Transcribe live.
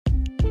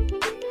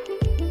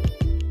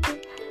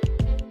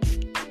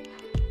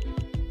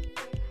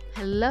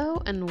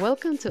Hello and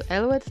welcome to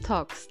Ellwed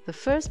Talks, the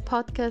first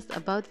podcast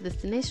about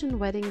destination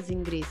weddings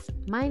in Greece.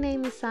 My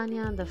name is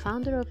Sanya, the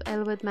founder of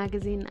Ellwed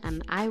magazine,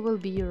 and I will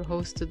be your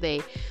host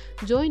today.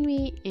 Join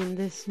me in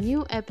this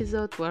new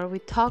episode where we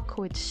talk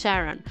with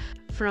Sharon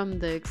from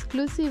the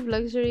exclusive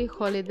luxury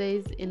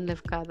holidays in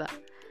Lefkada.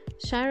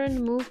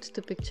 Sharon moved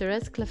to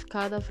picturesque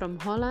Lefkada from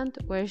Holland,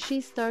 where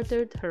she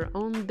started her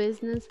own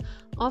business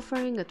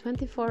offering a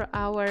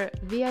 24-hour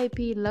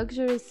VIP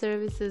luxury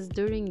services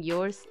during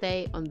your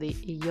stay on the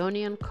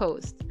Ionian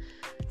coast.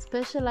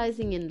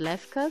 Specializing in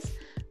Lefkas,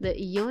 the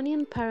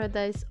Ionian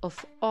paradise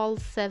of all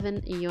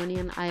 7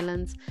 Ionian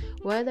islands,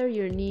 whether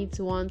your needs,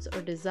 wants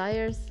or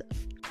desires,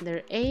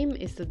 their aim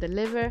is to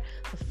deliver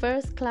a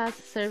first-class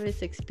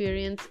service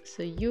experience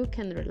so you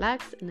can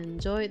relax and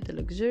enjoy the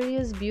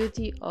luxurious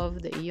beauty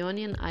of the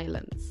Ionian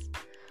Islands.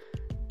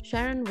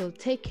 Sharon will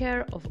take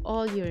care of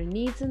all your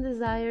needs and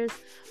desires,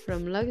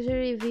 from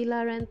luxury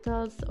villa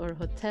rentals or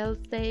hotel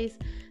stays,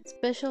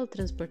 special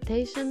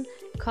transportation,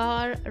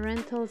 car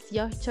rentals,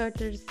 yacht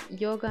charters,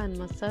 yoga and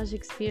massage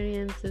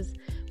experiences,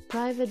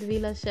 private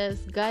villa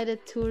chefs,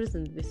 guided tours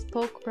and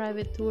bespoke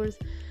private tours,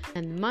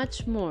 and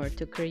much more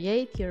to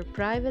create your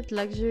private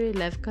luxury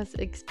Lefkas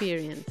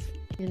experience.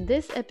 In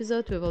this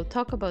episode, we will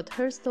talk about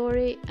her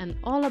story and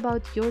all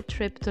about your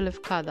trip to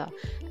Lefkada,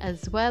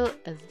 as well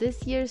as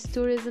this year's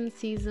tourism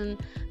season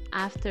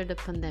after the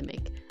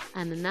pandemic.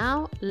 And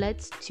now,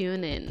 let's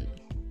tune in.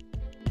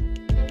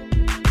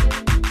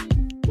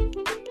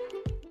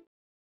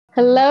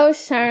 Hello,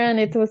 Sharon.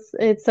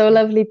 It's so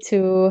lovely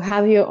to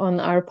have you on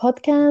our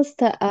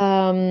podcast.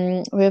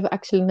 We've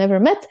actually never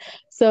met,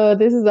 so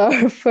this is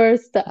our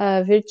first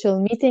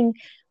virtual meeting.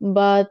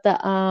 But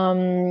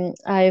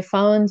I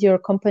found your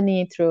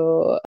company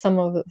through some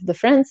of the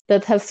friends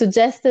that have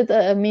suggested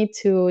me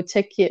to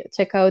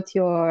check out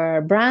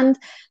your brand,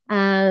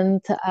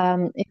 and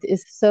it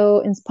is so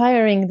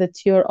inspiring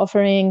that you're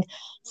offering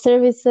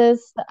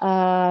services,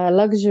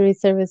 luxury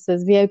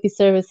services, VIP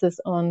services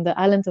on the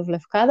island of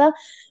Lefkada.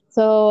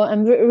 So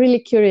I'm really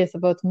curious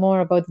about more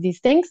about these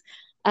things.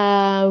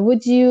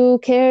 Would you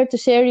care to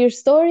share your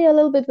story a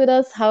little bit with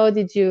us? How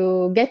did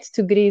you get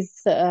to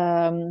Greece,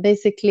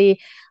 basically,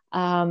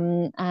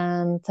 and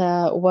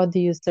what do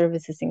your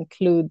services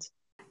include?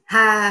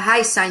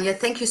 Hi, Sanya.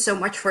 Thank you so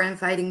much for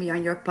inviting me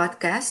on your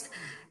podcast.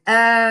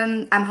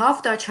 I'm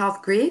half Dutch,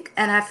 half Greek,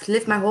 and I've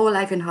lived my whole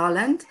life in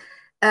Holland.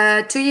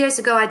 2 years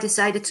ago, I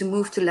decided to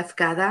move to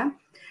Lefkada.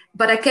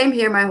 But I came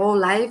here my whole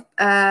life.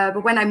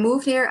 But when I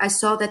moved here, I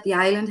saw that the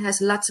island has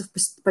lots of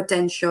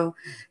potential.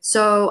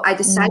 So I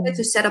decided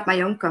to set up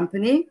my own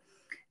company.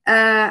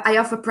 I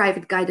offer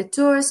private guided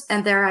tours,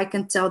 and there I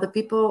can tell the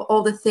people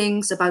all the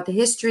things about the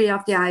history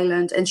of the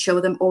island and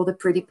show them all the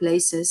pretty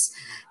places.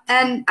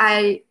 And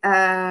I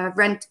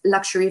rent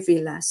luxury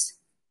villas.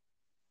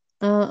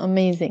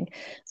 Amazing.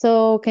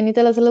 So can you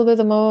tell us a little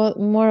bit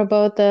more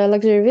about the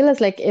luxury villas?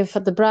 Like if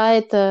the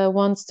bride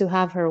wants to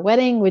have her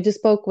wedding, we just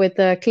spoke with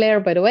Claire,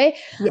 by the way,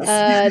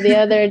 Yes. the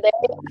other day,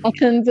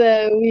 and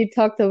we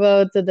talked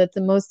about that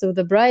most of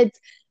the brides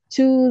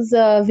choose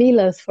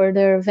villas for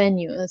their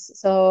venues.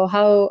 So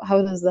how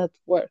does that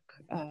work?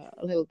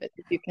 A little bit,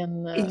 if you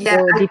can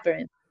go deeper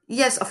in.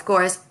 Yes, of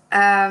course.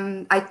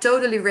 I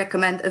totally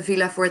recommend a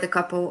villa for the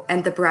couple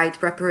and the bride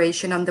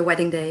preparation on the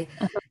wedding day.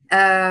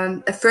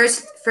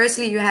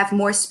 Firstly, you have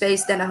more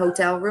space than a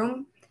hotel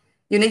room.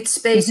 You need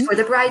space for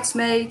the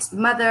bridesmaids,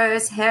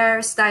 mothers,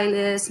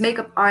 hairstylists,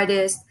 makeup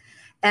artists.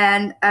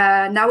 And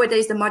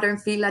nowadays, the modern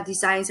villa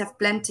designs have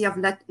plenty of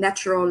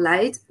natural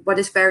light, what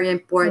is very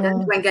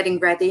important when getting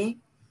ready.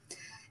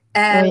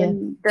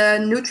 And the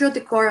neutral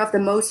decor of the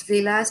most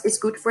villas is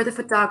good for the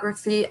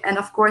photography. And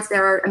of course,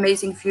 there are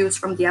amazing views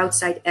from the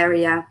outside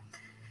area.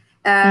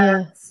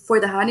 For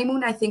the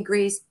honeymoon, I think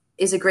Greece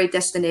is a great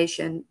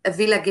destination. A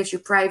villa gives you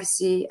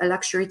privacy, a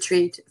luxury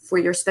treat for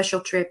your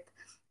special trip.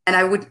 And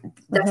I would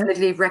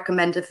definitely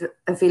recommend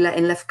a villa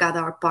in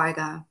Lefkada or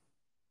Parga.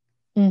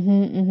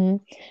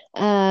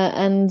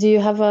 And do you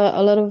have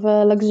a lot of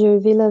luxury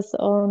villas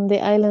on the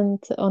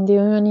island, on the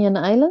Ionian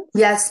Islands?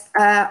 Yes,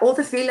 all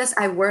the villas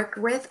I work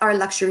with are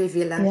luxury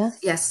villas. Yeah.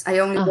 Yes, I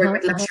only work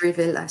with luxury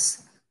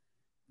villas.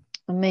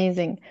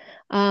 Amazing.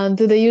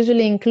 Do they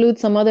usually include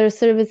some other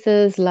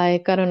services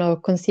like, I don't know,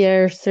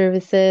 concierge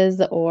services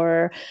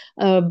or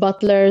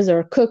butlers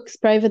or cooks,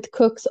 private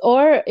cooks?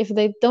 Or if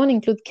they don't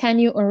include, can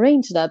you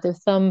arrange that? If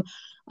some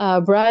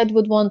bride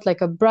would want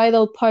like a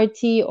bridal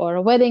party or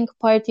a wedding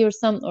party or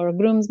a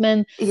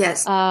groomsman,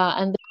 yes,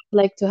 and they'd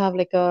like to have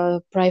like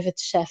a private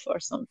chef or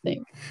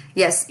something.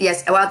 Yes.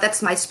 Well,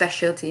 that's my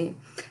specialty.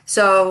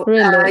 So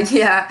really?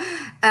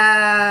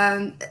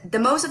 The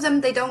most of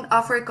them, they don't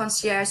offer a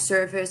concierge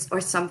service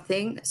or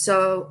something.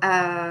 So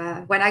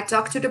when I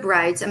talk to the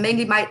brides, and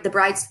mainly the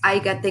brides I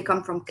get, they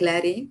come from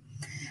Clary,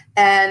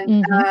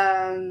 and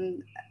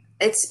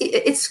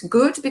it's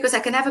good because I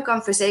can have a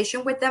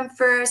conversation with them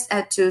first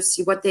to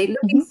see what they're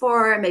looking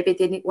for. Maybe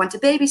they want a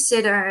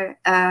babysitter,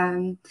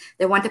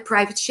 they want a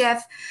private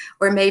chef,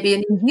 or maybe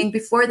an evening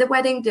before the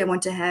wedding they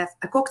want to have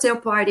a cocktail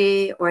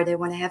party, or they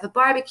want to have a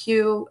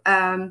barbecue.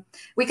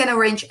 We can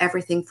arrange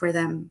everything for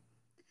them.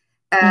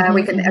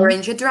 We can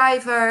arrange a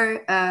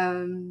driver.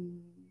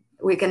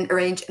 We can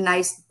arrange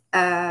nice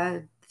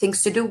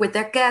things to do with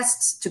their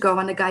guests, to go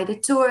on a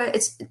guided tour.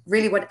 It's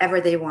really whatever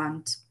they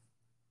want.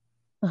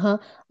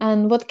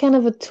 And what kind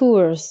of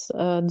tours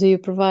do you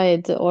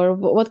provide, or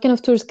what kind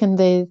of tours can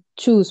they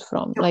choose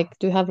from? Like,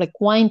 do you have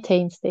like wine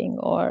tasting,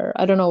 or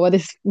I don't know, what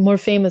is more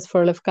famous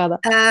for Lefkada?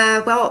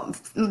 Well,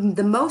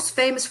 the most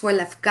famous for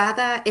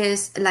Lefkada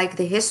is like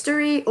the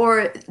history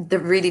or the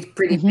really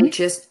pretty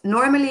beaches.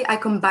 Normally, I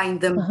combine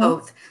them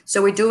both.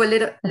 So we do a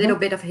little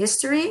bit of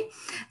history,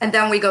 and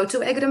then we go to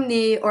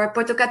Egremni or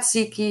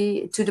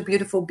Portokatsiki, to the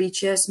beautiful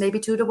beaches, maybe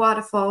to the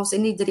waterfalls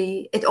in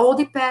Idri. It all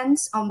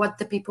depends on what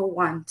the people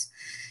want.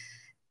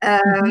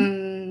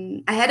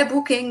 I had a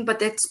booking,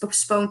 but it's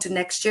postponed to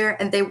next year,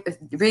 and they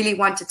really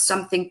wanted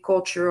something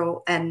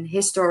cultural and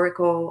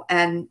historical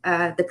and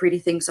the pretty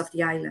things of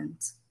the island.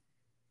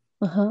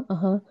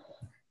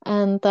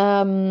 And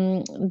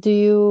do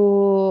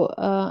you?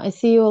 I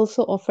see you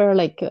also offer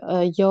like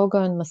a yoga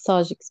and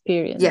massage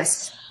experience.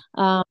 Yes.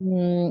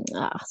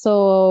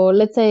 So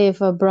let's say if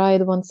a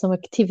bride wants some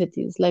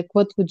activities, like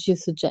what would you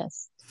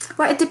suggest?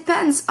 Well, it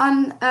depends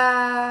on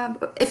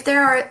if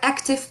there are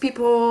active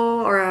people,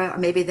 or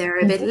maybe they're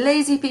a bit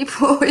lazy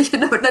people,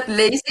 not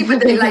lazy, but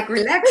they like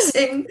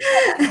relaxing.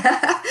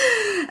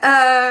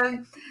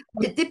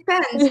 It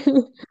depends.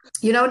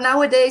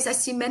 Nowadays I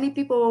see many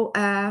people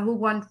who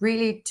want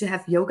really to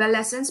have yoga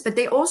lessons, but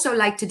they also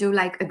like to do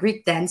like a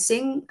Greek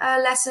dancing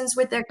lessons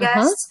with their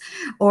guests,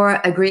 or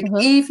a Greek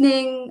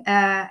evening,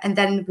 and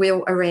then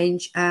we'll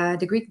arrange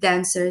the Greek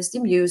dancers,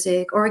 the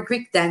music, or a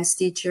Greek dance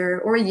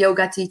teacher, or a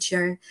yoga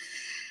teacher.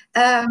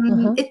 Or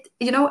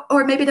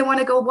maybe they want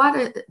to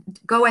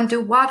go and do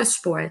water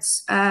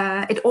sports.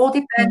 It all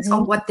depends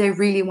on what they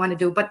really want to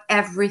do, but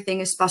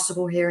everything is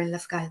possible here in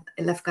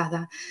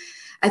Lefkada.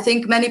 I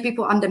think many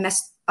people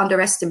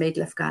underestimate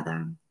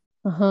Lefkada.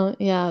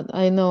 Yeah,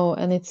 I know,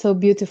 and it's so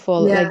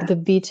beautiful. Yeah. Like the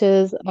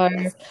beaches are.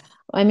 Yes.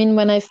 I mean,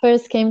 when I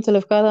first came to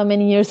Lefkada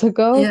many years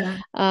ago,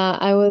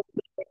 I was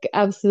like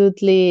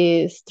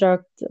absolutely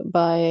struck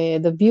by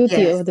the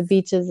beauty of the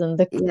beaches and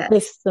the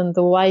cliffs and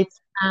the white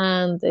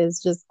sand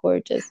is just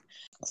gorgeous.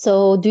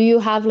 So do you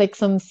have like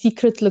some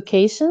secret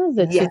locations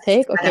that you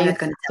take? But Okay, I'm not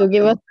going to tell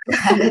them.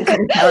 I'm not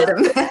going to tell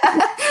them.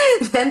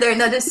 Then they're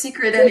not a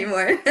secret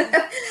anymore.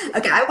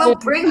 Okay, I will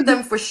bring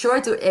them for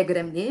sure to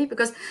Egremni,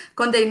 because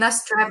Condé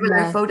Nast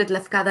Traveler voted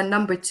Lefkada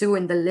 #2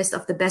 in the list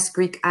of the best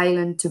Greek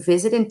island to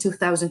visit in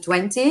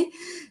 2020.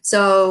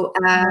 So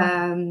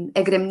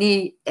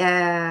Egremni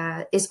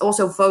is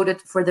also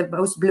voted for the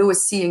most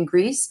bluest sea in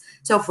Greece.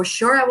 So for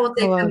sure I will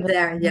take them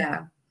there.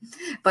 Yeah.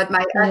 But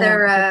my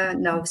other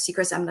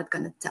secrets I'm not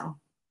gonna tell.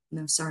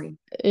 No, sorry.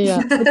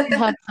 Yeah, but you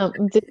have some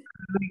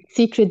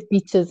secret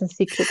beaches and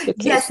secret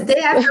locations. Yes,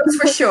 they have those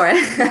for sure.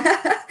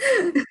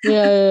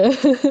 Yeah.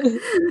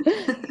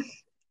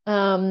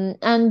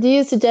 And do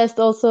you suggest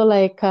also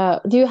like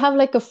do you have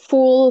like a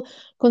full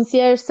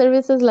concierge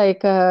services,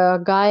 like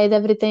guide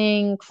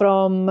everything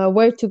from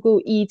where to go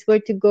eat,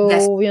 where to go,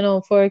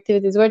 for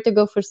activities, where to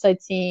go for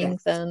sightseeing,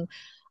 and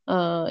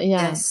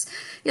Yes.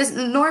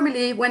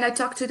 Normally, when I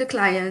talk to the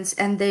clients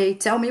and they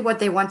tell me what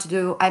they want to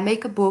do, I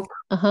make a book.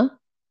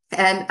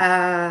 And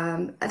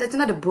that's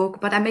not a book,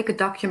 but I make a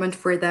document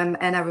for them,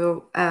 and I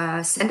will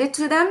send it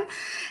to them,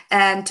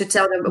 and to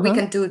tell them we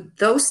can do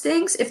those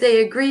things. If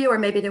they agree, or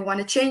maybe they want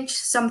to change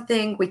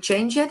something, we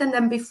change it, and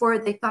then before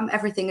they come,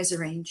 everything is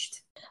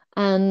arranged.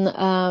 And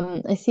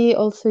I see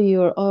also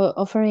you're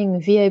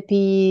offering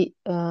VIP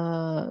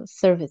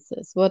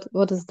services.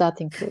 What does that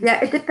include?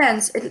 Yeah, it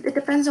depends. It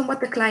depends on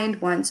what the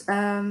client wants.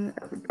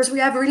 Because we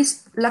have really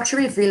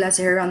luxury villas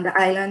here on the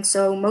island,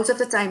 so most of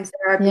the times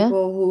there are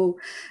people who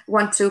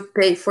want to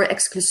pay for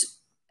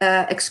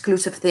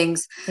exclusive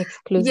things.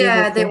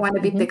 They want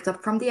to be picked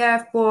up from the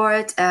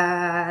airport.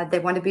 They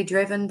want to be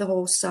driven the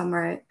whole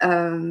summer.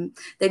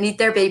 They need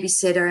their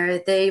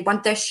babysitter. They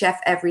want their chef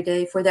every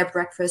day for their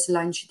breakfast,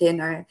 lunch,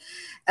 dinner.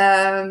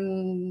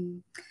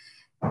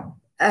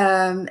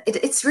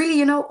 It's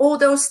really, all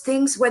those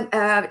things when,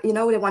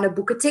 they want to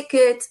book a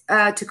ticket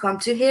to come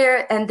to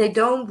here, and they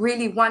don't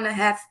really want to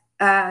have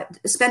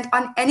spend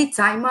any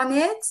time on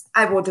it.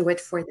 I will do it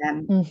for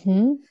them.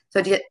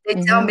 So they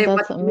tell me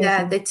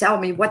they tell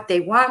me what they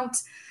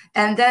want,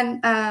 and then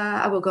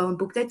I will go and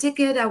book their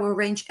ticket. I will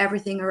arrange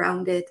everything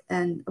around it,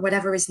 and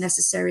whatever is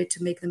necessary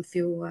to make them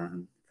feel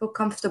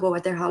comfortable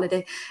at their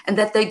holiday, and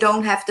that they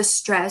don't have the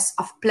stress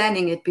of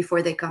planning it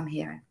before they come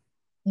here.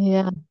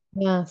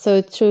 Yeah, so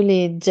it's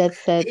truly jet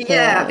set.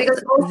 Yeah,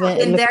 because also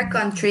in their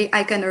country,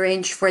 I can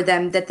arrange for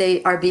them that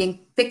they are being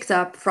picked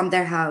up from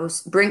their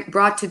house,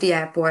 brought to the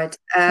airport,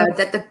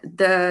 that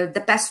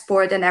the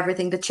passport and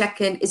everything, the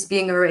check-in is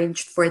being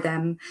arranged for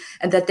them,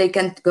 and that they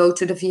can go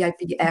to the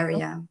VIP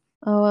area.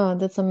 Oh, wow,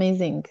 that's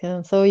amazing.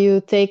 So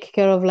you take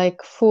care of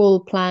like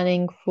full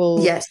planning,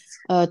 full Yes.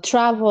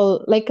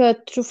 travel, like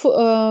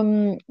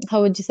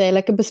how would you say,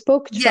 like a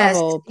bespoke Yes,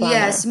 travel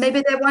yes. planner.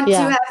 Maybe they want to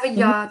Yeah. have a Hmm.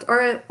 yacht or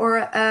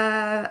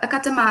a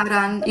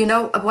catamaran,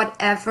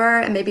 whatever,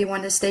 and maybe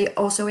want to stay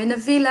also in a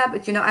villa.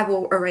 But I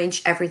will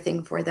arrange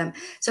everything for them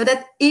so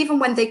that even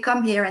when they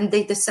come here and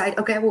they decide,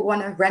 okay, we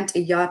want to rent a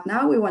yacht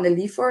now, we want to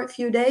leave for a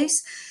few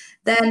days,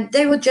 then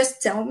they will just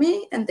tell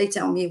me, and they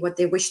tell me what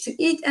they wish to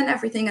eat and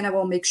everything, and I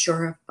will make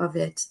sure of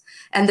it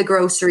and the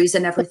groceries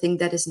and everything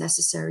that is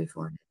necessary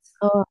for it.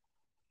 Oh,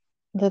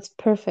 that's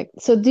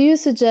perfect. So do you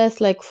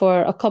suggest like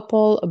for a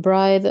couple, a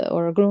bride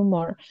or a groom,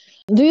 or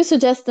do you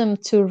suggest them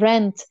to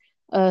rent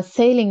a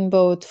sailing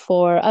boat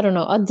for, I don't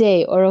know, a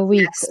day or a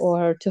week, Yes.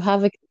 or to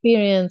have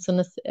experience on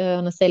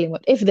a sailing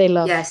boat if they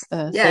love Yes,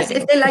 yes. sailing,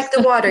 If of they course. like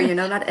the water,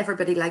 not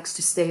everybody likes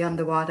to stay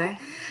underwater.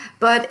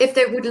 But if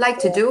they would like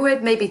to do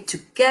it, maybe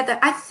together,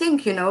 I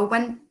think,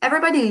 when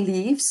everybody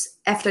leaves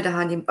after the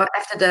honeymoon or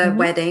after the Hmm.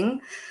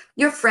 wedding,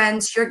 your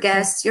friends, your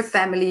guests, your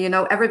family,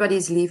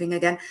 everybody's leaving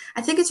again.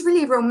 I think it's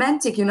really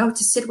romantic, to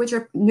sit with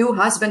your new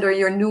husband or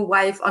your new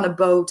wife on a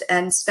boat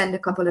and spend a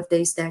couple of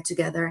days there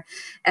together.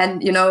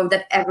 And,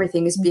 that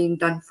everything is being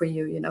done for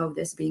you,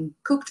 there's being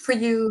cooked for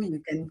you.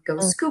 You can go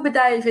scuba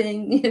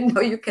diving,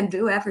 you can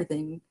do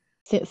everything.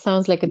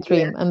 Sounds like a Yeah.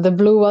 dream. And the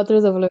blue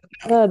waters of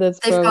Lefkada, that's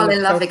They fall probably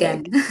in love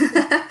again.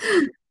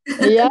 perfect.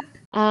 Yeah.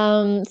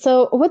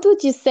 So what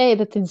would you say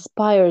that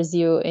inspires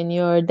you in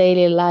your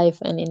daily life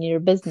and in your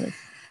business?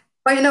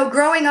 Well,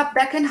 growing up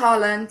back in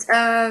Holland,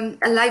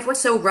 life was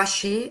so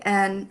rushy,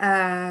 and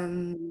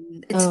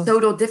it's a Oh,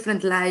 total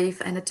different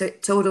life and a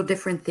total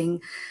different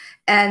thing.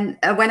 And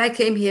when I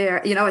came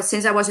here,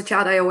 since I was a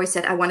child, I always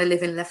said I want to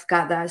live in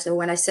Lefkada. So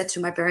when I said to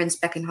my parents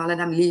back in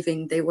Holland, I'm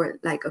leaving, they were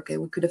like, okay,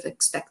 we could have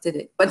expected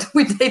it, but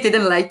they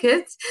didn't like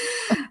it.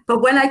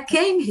 But when I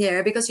came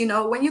here, because,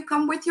 when you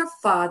come with your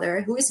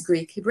father, who is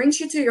Greek, he brings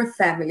you to your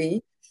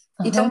family.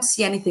 You uh-huh, don't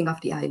see anything of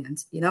the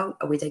island.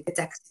 We take a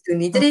taxi to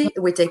uh-huh. Nidri,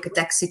 we take a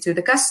taxi to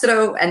the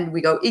Castro, and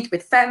we go eat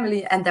with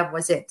family, and that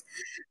was it.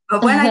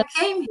 But when I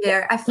came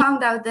here, I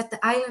found out that the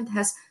island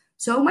has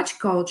so much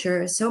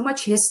culture, so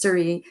much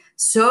history,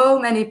 so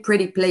many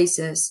pretty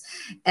places.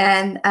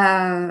 And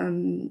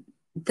then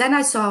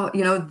I saw,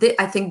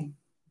 I think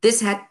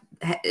this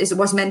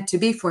was meant to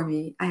be for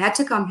me. I had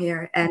to come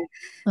here. And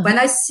when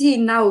Uh-huh. I see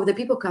now the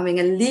people coming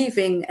and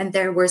leaving, and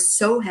they were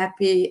so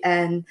happy,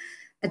 and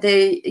and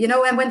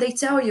when they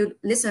tell you,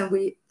 listen,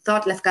 we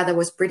thought Lefkada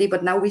was pretty,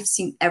 but now we've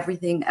seen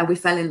everything and we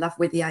fell in love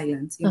with the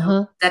island,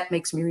 Uh-huh. that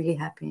makes me really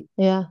happy.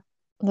 Yeah,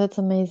 that's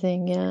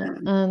amazing. Yeah. Yeah.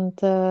 And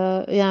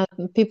yeah,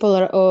 people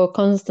are a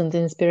constant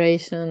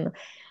inspiration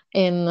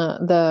in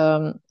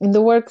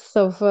the works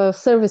of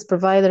service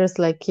providers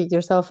like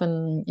yourself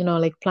and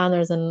like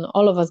planners and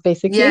all of us Yes.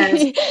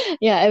 basically.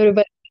 Yeah,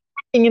 everybody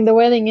in the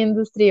wedding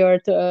industry or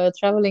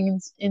traveling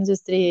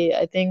industry.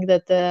 I think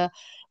that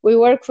we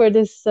work for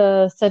this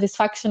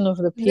satisfaction of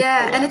the people.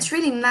 Yeah, and Yeah. it's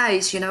really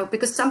nice,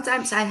 because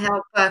sometimes I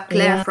help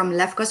Claire Yeah. from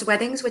Lefko's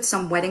weddings with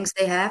some weddings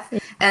they have,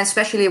 and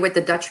especially with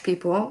the Dutch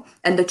people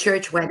and the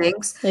church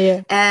weddings.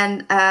 Yeah.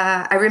 And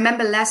I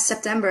remember last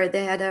September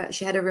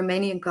she had a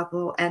Romanian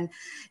couple, and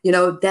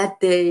that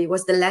day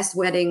was the last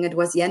wedding. It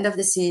was the end of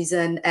the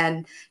season,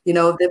 and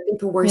the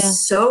people were Yeah.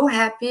 so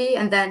happy.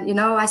 And then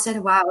I said,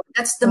 wow,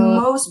 that's the Oh,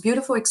 most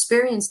beautiful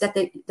experience that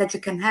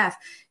you can have.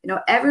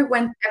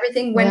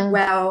 Everything went yeah.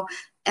 well,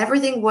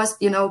 everything was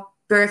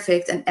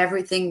perfect, and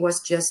everything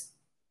was just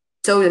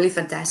totally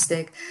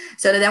fantastic.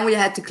 So then we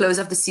had to close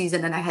off the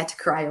season, and I had to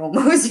cry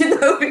almost,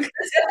 because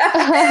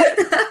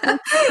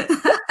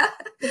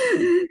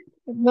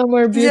No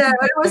more yeah,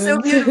 beautiful it was so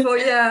moments. beautiful.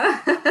 Yeah.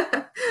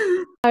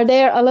 Are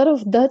there a lot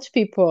of Dutch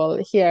people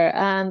here?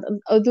 And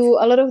do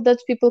a lot of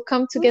Dutch people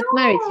come to get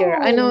married here?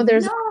 I know No,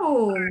 there's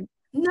no,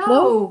 no.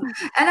 no.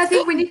 And I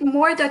think we need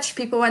more Dutch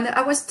people. And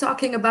I was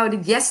talking about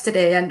it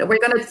yesterday, and we're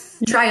gonna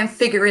try and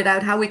figure it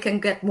out how we can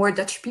get more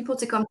Dutch people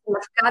to come to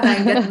Lefkada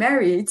and get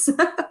married.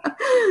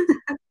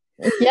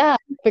 Yeah,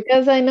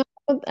 because I know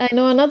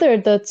another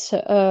Dutch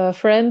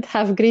friend,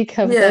 half Greek,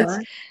 half Dutch, Yeah.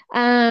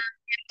 and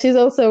she's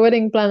also a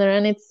wedding planner,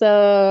 and it's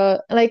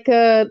like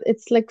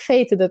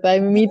fate that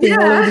I'm meeting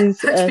all of Yeah,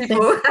 these Dutch same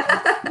people.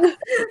 people.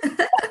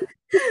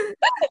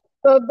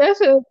 So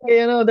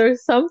definitely,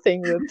 there's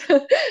something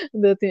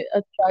that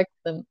attracts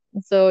them.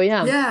 So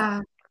yeah.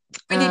 Yeah,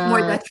 we need more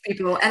Uh, Dutch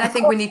people, and I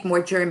think we need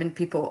more German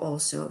people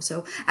also.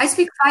 So I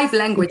speak 5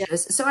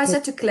 languages. So I yeah.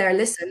 said to Claire,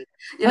 listen,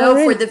 Oh,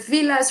 for really? the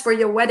villas, for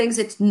your weddings,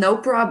 it's no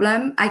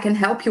problem. I can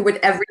help you with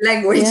every Yeah.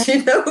 language,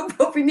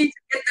 but we need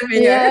to get them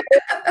Yeah. here.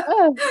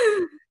 Oh,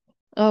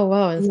 oh,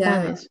 wow, in Yeah.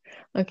 Spanish.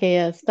 Okay,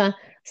 yeah.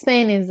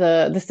 Spain is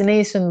a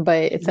destination by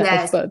itself,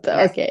 Yes, but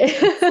yes, okay.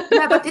 yes.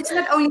 Yeah, but it's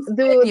not only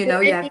Do Spain, do you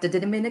any have the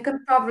Dominican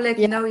Republic,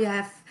 Yeah. you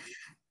have.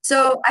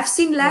 So I've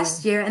seen Oh,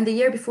 last year and the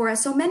year before, I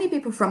saw many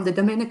people from the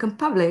Dominican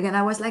Republic, and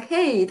I was like,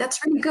 hey, that's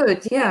really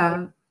good. really?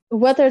 Yeah.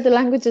 What are the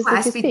languages Well, I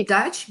that you speak speak?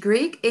 Dutch,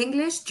 Greek,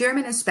 English,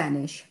 German, and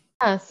Spanish.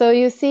 So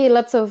you see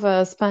lots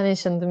of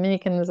Spanish and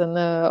Dominicans and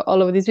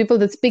all of these people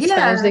that speak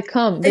Spanish. Yeah, They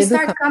come. they They do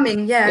start come.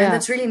 coming. Yeah, and Yeah,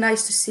 that's really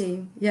nice to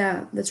see.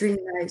 Yeah, that's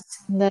really nice.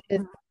 that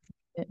is.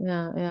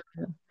 Yeah, yeah.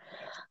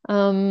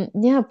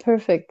 Yeah,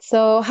 perfect.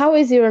 So how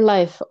is your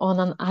life on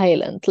an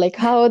island? Like,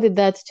 how did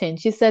that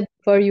change? You said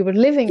before you were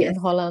living in Yes,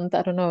 Holland,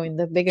 I don't know, in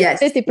the biggest yes,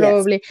 city yes,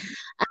 probably.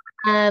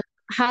 And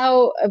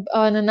how,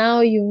 and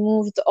now you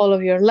moved all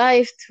of your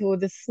life to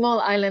this small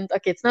island.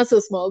 Okay, it's not so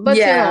small, but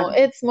yeah.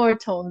 it's more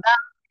toned down,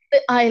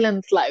 the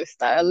island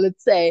lifestyle,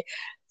 let's say.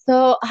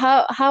 So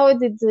how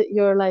did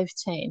your life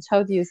change?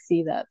 How do you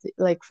see that,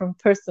 like from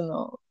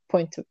personal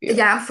point of view?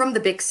 Yeah, I'm from the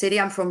big city.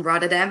 I'm from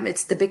Rotterdam.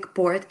 It's the big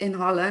port in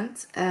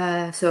Holland.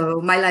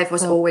 So my life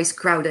was Oh, always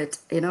crowded,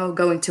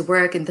 going to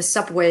work in the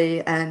subway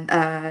and,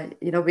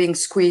 being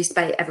squeezed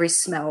by every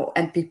smell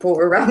and people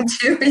around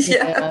you.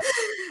 Yeah.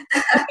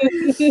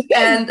 yeah.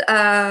 And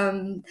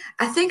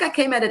I think I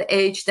came at an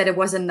age that it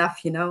was enough,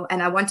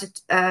 and I wanted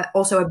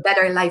also a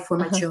better life for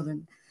my Uh-huh,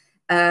 children.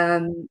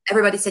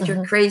 Everybody said, you're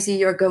uh-huh. crazy,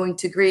 you're going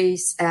to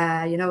Greece.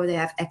 They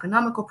have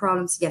economical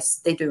problems.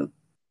 Yes, they do.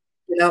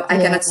 I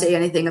Yeah. cannot say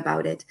anything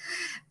about it.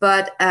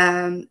 But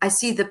I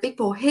see the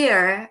people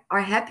here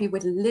are happy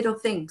with little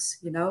things.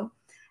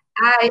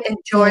 I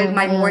enjoy Yeah,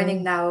 my yeah.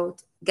 morning now,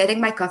 getting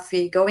my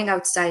coffee, going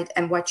outside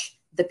and watch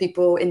the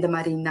people in the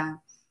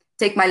marina,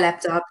 take my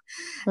laptop.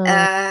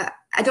 Uh,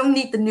 I don't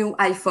need the new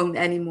iPhone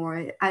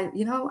anymore.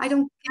 I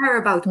don't care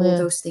about all yeah,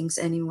 those things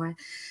anymore.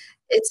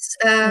 It's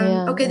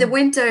yeah, okay. The yeah,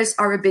 winters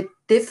are a bit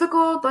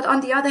difficult, but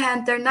on the other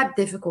hand, they're not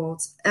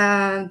difficult.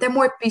 They're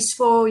more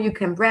peaceful. You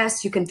can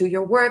rest. You can do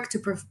your work to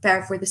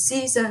prepare for the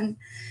season.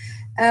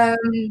 Um,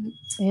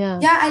 yeah.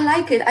 yeah, I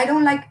like it. I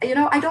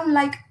don't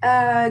like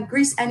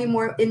Greece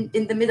anymore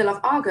in the middle of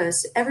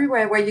August.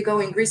 Everywhere where you go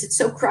in Greece, it's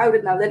so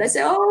crowded now that I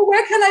say, oh,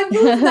 where can I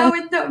move now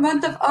in the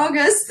month of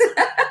August?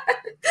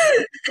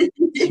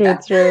 True, Yeah.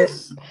 true.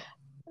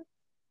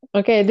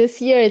 Okay,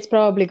 this year it's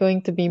probably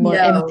going to be more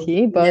No,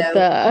 empty, but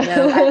no,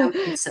 no, I don't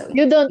think so.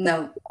 you don't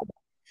No,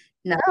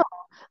 no. know.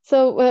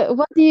 So,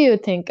 what do you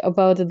think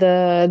about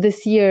the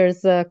this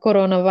year's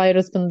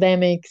coronavirus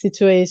pandemic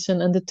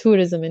situation and the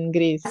tourism in I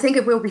Greece? think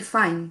it will be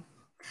fine.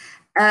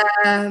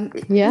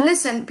 Yeah,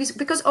 Listen,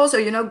 because also,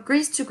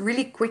 Greece took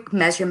really quick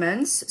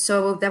measurements,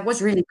 so that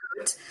was really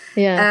good.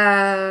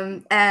 yeah.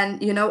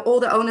 And all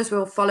the owners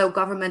will follow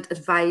government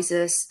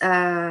advices,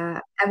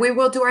 and we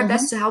will do our Uh-huh,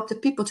 best to help the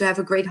people to have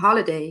a great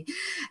holiday.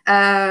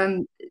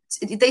 Um,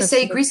 they for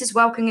say sure. Greece is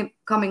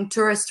welcoming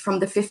tourists from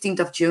the 15th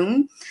of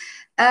June.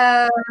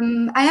 I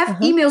have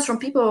Uh-huh. emails from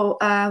people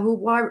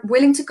who are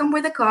willing to come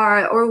with a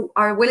car or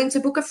are willing to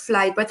book a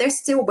flight, but they're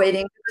still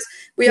waiting because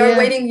we are Yeah,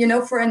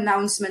 waiting, for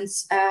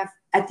announcements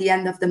at the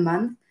end of the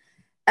month.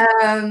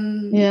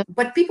 yeah,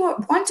 But people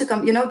want to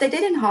come. They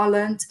did in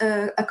Holland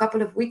a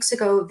couple of weeks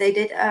ago. They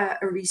did a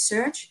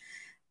research,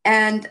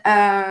 and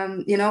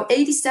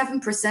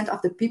 87%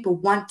 of the people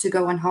want to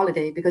go on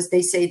holiday because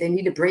they say they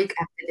need a break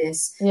after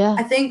this. yeah,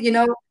 I think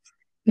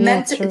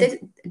yeah, true.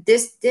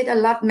 this did a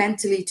lot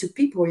mentally to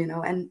people,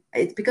 and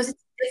because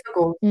it's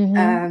difficult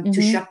Mm-hmm, to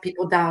mm-hmm. shut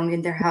people down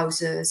in their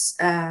houses,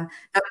 not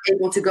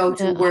able to go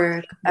to Yeah,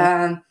 work.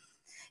 absolutely.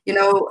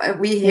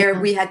 Yeah,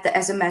 We had the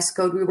SMS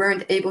code. We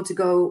weren't able to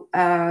go,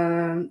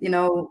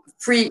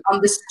 free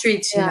on the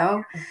streets,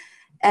 yeah,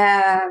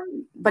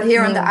 But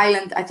here on the yeah.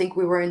 island, I think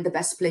we were in the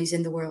best place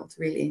in the world,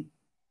 really.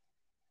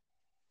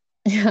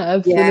 Yeah, Yeah,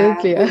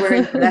 absolutely. we were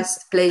in the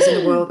best place in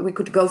the world. We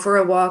could go for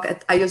a walk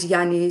at Ayos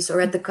Yanis or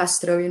at the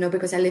Castro,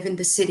 because I live in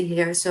the city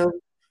here. So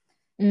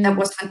that Mm-hmm.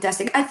 was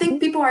fantastic. I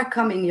think people are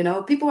coming,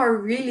 people are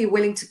really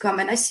willing to come.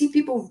 And I see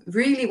people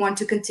really want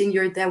to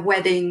continue their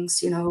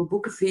weddings,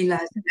 book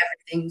villas and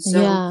everything.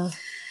 So, Yeah.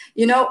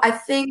 I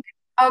think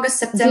August,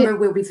 Do September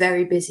will be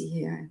very busy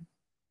here.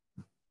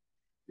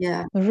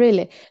 Yeah.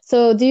 Really?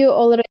 So do you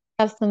already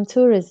have some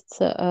tourists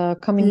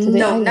coming to the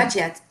No, island? not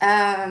yet.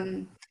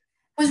 It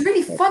was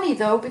really funny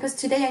though, because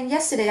today and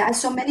yesterday I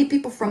saw many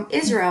people from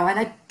Israel and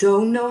I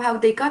don't know how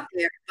they got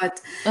there, but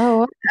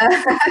Oh,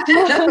 I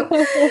don't know.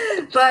 wow.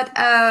 But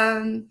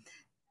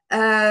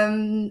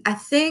I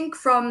think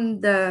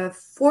from the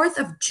 4th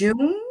of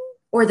June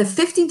or the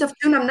 15th of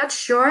June, I'm not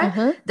sure,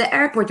 Uh-huh. the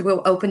airport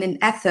will open in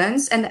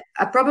Athens. And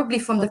probably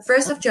from the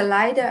 1st of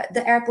July,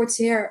 the airports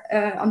here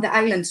on the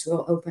islands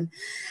will open.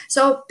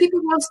 So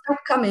people will start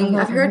coming.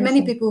 Uh-huh. I've heard many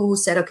Amazing. people who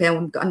said, okay,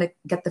 I'm going to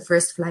get the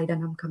first flight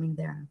and I'm coming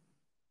there.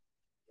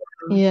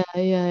 Yeah,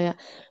 yeah, yeah.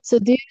 So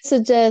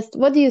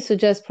what do you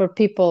suggest for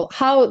people?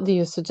 How do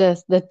you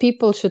suggest that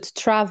people should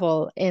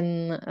travel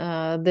in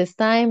this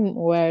time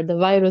where the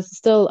virus is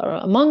still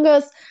among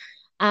us?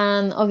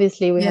 And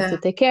obviously we have Yeah. to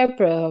take care,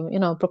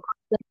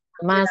 precautions,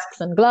 masks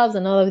and gloves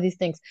and all of these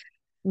things.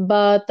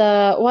 But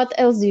what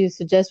else do you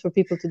suggest for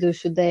people to do?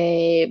 Should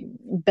they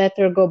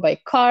better go by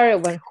car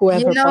when You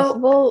whoever know,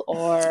 possible,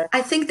 or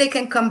I think they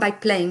can come by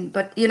plane,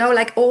 but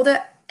like all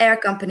the air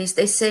companies,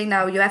 they say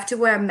now you have to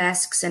wear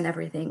masks and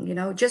everything.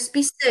 Just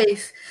be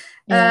safe.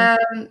 yeah,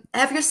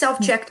 Have yourself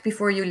checked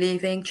before you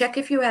leaving. Check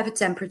if you have a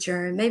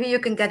temperature. Maybe you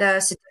can get a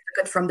certificate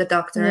certificate from the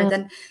doctor,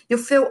 then you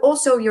feel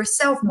also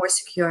yourself more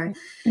secure.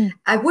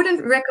 I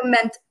wouldn't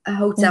recommend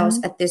hotels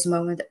at this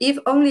moment, if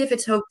only if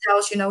it's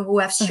hotels, who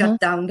have shut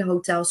down the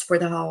hotels for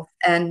the half,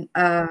 and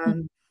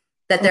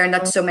that there are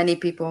not so many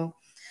people.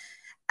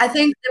 I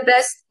think the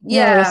best,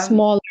 or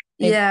small.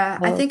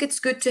 I think it's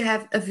good to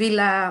have a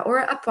villa or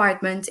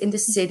apartment in the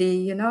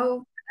city,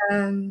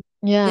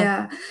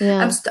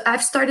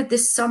 I've started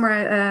this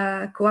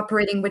summer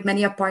cooperating with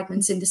many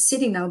apartments in the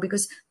city now,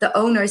 because the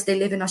owners, they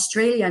live in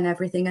Australia and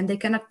everything, and they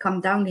cannot come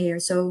down here.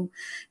 So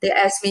they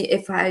asked me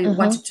if I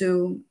wanted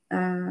to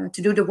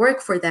do the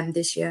work for them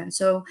this year.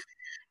 So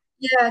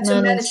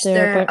to manage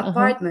their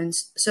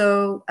apartments.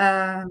 So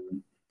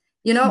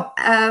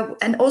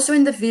and also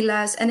in the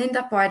villas and in the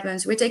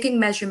apartments, we're taking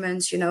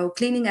measurements,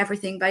 cleaning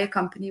everything by a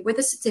company with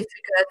a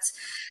certificate.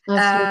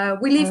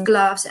 We leave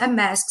gloves and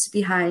masks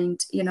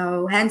behind,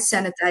 hand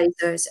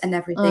sanitizers and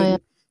everything.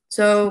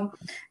 So,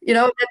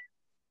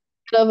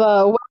 Of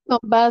a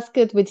welcome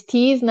basket with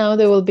teas. Now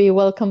there will be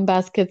welcome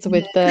baskets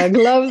with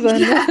gloves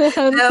and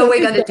no,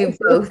 we're gonna do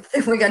both.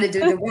 We're gonna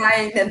do the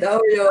wine and the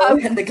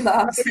Oreo and the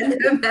gloves and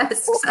the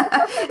masks.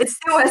 It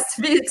still has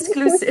to be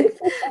exclusive.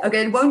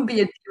 Okay, it won't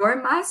be a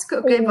pure mask,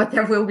 okay, but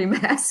there will be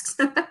masks.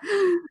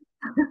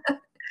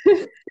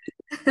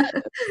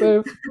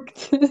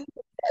 Perfect.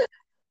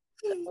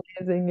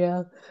 Amazing,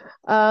 yeah.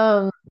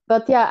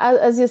 But yeah,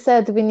 as you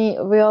said,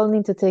 we all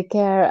need to take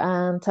care,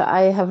 and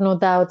I have no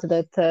doubt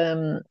that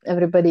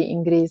everybody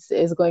in Greece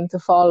is going to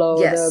follow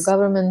the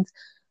government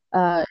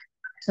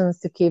instructions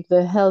to keep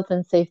the health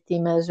and safety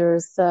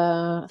measures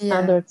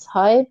standards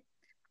high.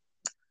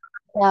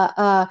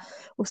 Yeah.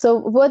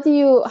 So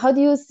how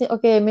do you see?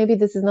 Okay, maybe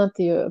this is not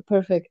the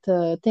perfect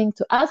thing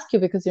to ask you,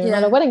 because you're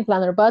not a wedding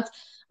planner, but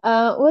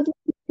what do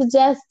you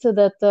suggest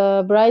that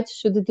the brides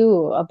should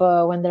do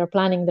about when they're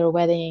planning their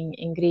wedding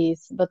in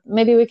Greece? But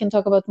maybe we can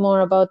talk about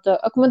more about the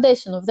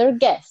accommodation of their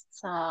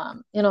guests.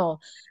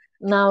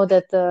 Now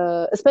that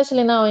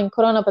especially now in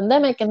Corona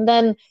pandemic, and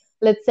then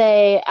let's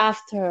say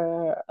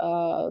after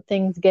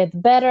things get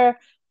better.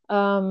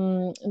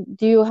 Do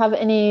you have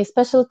any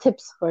special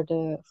tips for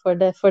the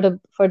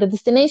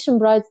destination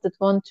brides that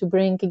want to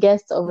bring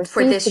guests overseas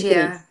for this to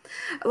year? Greece?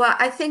 Well,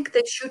 I think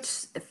they should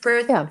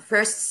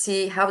first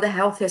see how the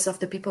health is of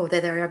the people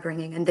that they are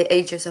bringing and the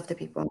ages of the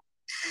people.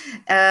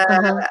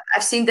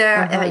 I've seen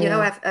there,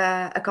 have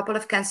a couple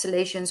of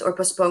cancellations or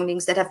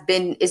postponings that have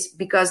been is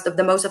because of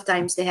the most of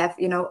times they have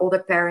older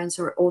parents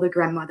or older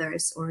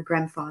grandmothers or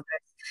grandfathers.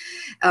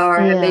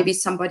 Or maybe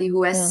somebody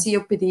who has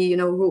COPD,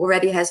 who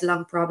already has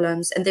lung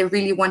problems, and they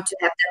really want to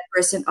have that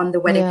person on the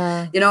wedding.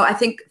 I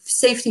think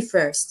safety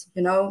first.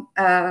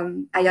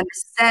 I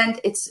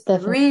understand it's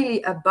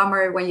really a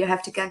bummer when you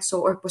have to cancel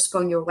or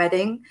postpone your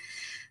wedding,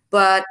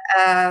 but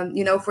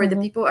for the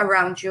people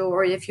around you,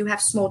 or if you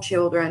have small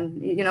children,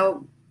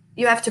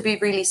 you have to be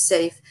really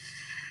safe.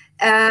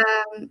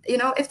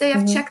 If they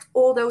have checked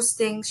all those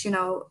things,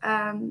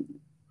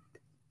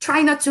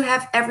 try not to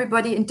have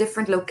everybody in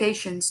different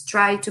locations.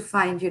 Try to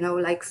find,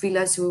 like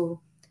villas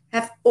who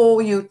have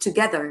all you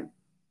together,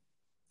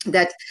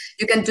 that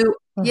you can do,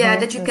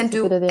 that you can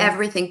do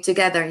everything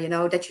together,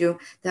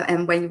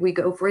 and when we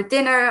go for a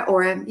dinner,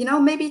 or,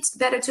 maybe it's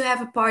better to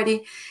have a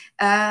party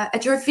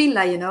at your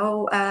villa,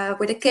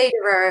 with a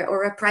caterer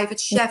or a private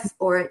chef,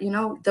 or,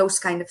 those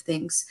kind of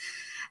things.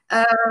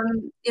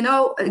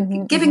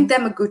 Giving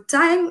them a good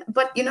time,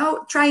 but,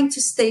 trying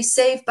to stay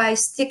safe by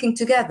sticking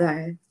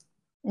together.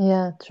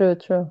 Yeah, true.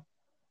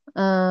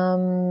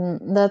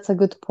 That's a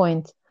good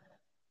point.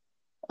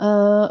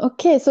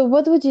 Okay, so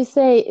what would you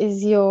say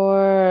is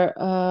your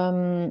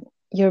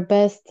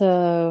best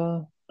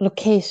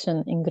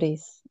location in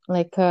Greece?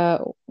 Like,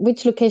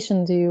 which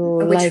location do you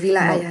like Which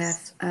villa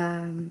most? I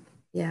have?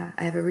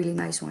 I have a really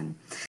nice one.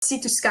 Sea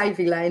to Sky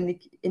Villa in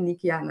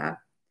Nikiana,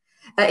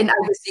 in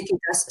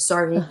Agustikitas,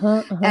 sorry.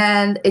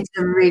 And it's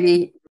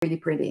really, really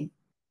pretty.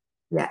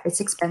 Yeah,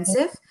 it's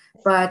expensive,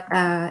 but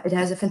it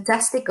has a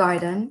fantastic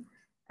garden.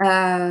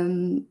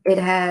 It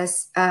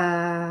has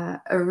a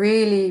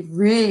really,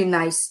 really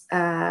nice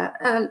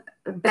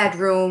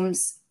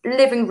bedrooms,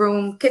 living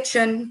room,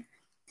 kitchen.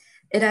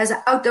 It has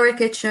an outdoor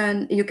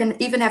kitchen. You can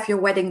even have your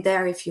wedding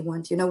there if you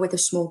want, with a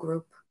small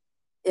group.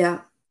 Yeah,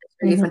 it's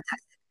really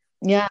fantastic.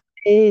 Yeah,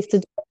 it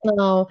is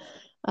now.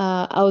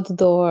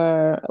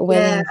 Outdoor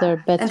weddings are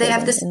better, and they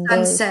have the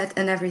indoors. sunset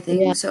and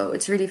everything. So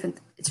it's really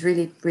it's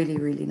really, really,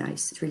 really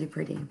nice. It's really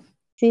pretty.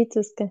 Sea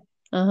to Sky.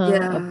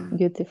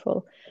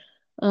 Beautiful.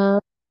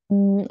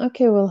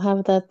 Okay, we'll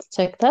have that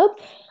checked out.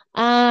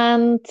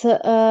 And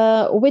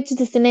which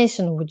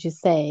destination would you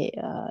say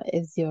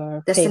is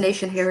your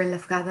destination favorite? here in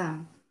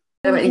Lefkada?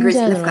 In Greece,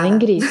 general, in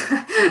Greece.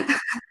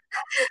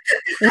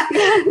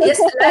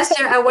 Yes, last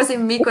year I was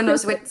in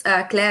Mykonos with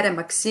Claire and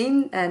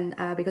Maxine, and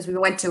because we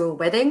went to a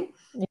wedding.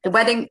 The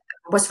wedding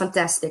was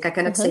fantastic. I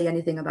cannot say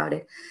anything about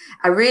it.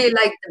 I really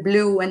like the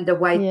blue and the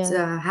white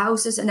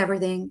houses and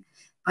everything,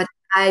 but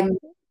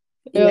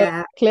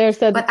Claire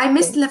said, but I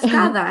missed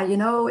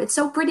Lefkada. It's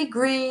so pretty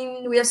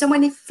green. We have so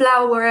many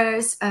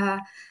flowers.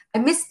 I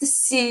missed the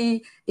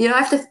sea. You know,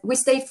 after we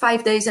stayed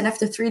 5 days, and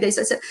after 3 days,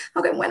 I said,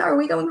 "Okay, when are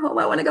we going home?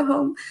 I want to go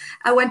home."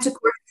 I went to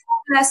Corfu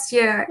last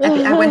year.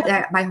 I went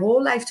there my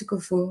whole life to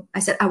Corfu. I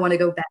said, "I want to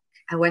go back."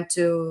 I went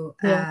to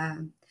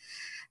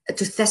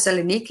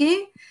Thessaloniki.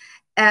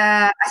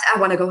 I said, "I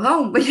want to go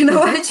home," but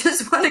I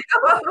just want to go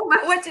home.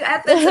 I went to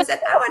Athens. I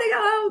said, "I want to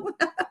go home."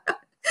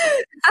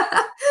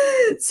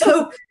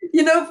 So,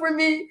 for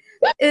me,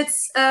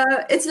 it's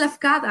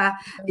Lefkada.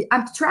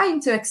 I'm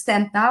trying to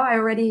extend now. I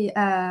already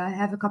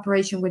have a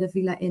cooperation with a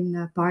villa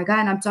in Parga,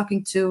 and I'm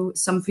talking to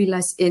some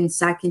villas in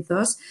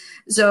Zakynthos.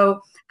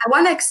 So I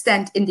want to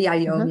extend in the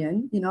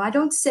Ionian. I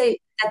don't say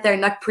that they're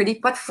not pretty,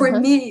 but for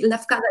me,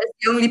 Lefkada is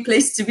the only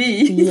place to be.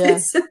 Yeah.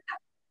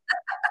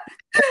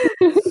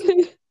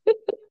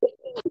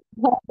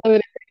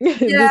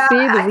 Yeah,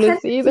 the blue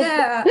sea.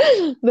 Yeah,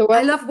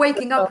 I love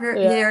waking up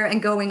here and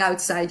going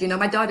outside.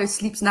 My daughter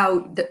sleeps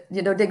now.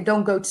 They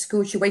don't go to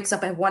school. She wakes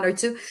up at 1 or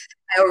 2.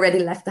 I already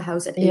left the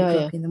house at 8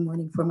 o'clock in the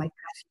morning for my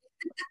coffee.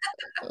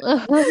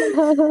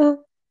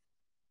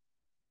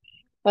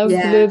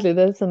 Absolutely,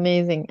 that's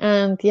amazing.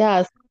 And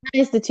it's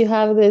nice that you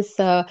have this,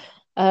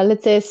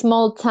 let's say,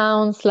 small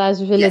town /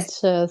 village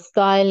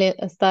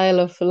style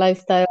of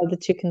lifestyle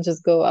that you can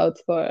just go out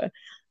for a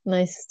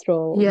nice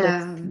stroll. Yeah.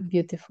 That's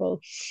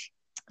beautiful.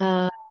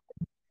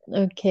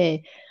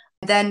 Okay.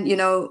 Then,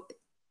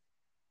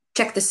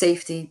 check the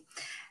safety.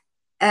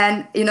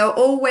 And,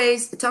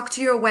 always talk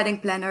to your wedding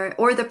planner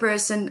or the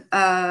person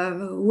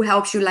who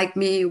helps you, like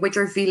me, with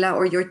your villa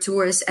or your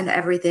tours and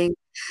everything.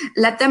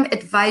 Let them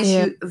advise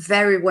you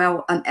very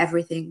well on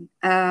everything.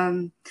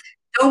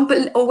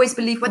 Don't always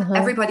believe what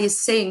everybody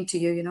is saying to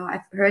you.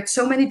 I've heard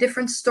so many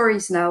different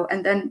stories now.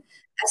 And then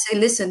I say,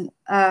 listen,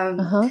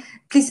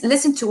 please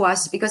listen to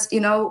us, because,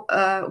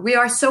 we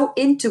are so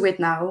into it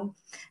now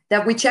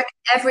that we check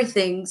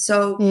everything.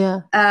 So,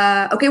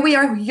 okay, we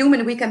are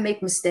human, we can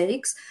make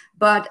mistakes,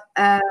 but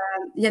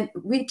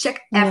we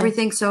check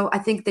everything. So I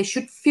think they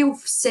should feel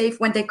safe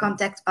when they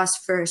contact us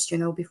first,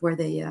 before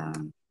they...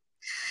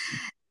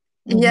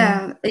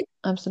 Yeah.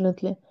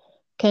 Absolutely.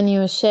 Can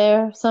you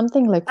share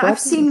something like what? I've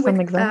seen some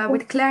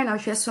with Claire now,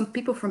 she has some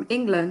people from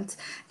England,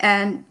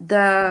 and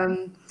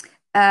the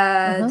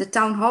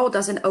town hall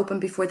doesn't open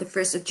before the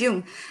 1st of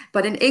June.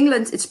 But in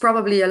England, it's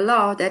probably a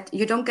law that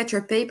you don't get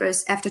your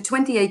papers after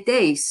 28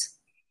 days.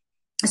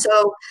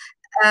 So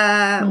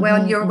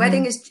when your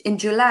wedding is in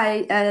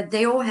July,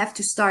 they all have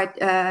to start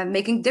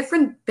making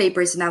different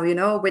papers now,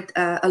 with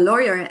a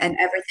lawyer and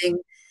everything.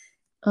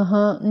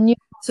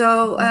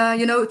 So,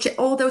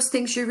 all those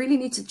things you really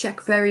need to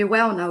check very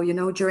well now,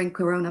 during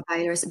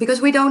coronavirus, because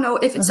we don't know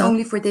if it's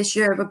only for this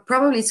year, but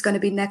probably it's going to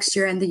be next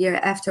year and the year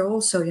after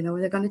also.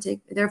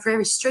 They're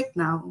very strict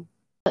now.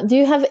 Do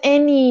you have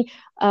any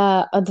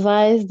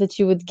advice that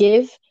you would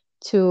give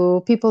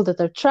to people that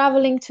are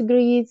traveling to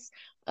Greece,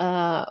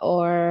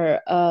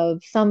 or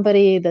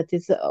somebody that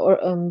is,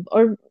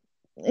 or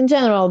in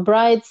general,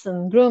 brides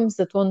and grooms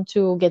that want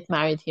to get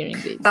married here in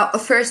Greece? Well,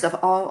 first of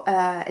all,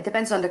 it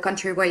depends on the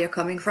country where you're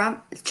coming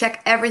from.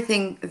 Check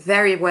everything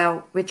very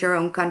well with your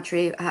own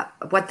country,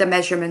 what the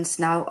measurements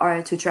now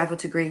are to travel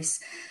to Greece.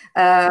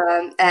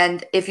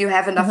 And if you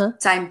have enough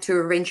time to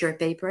arrange your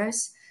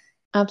papers.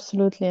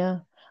 Absolutely, yeah.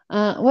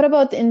 What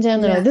about in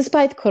general,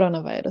 despite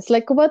coronavirus?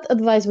 Like, what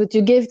advice would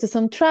you give to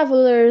some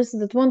travelers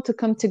that want to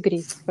come to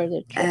Greece for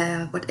their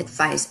trip? What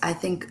advice? I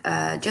think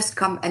just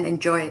come and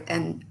enjoy it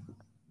and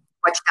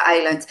watch the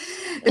island,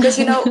 because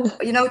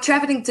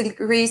traveling to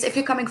Greece, if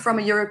you're coming from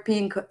a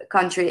European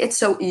country, it's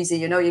so easy.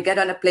 You get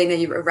on a plane and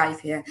you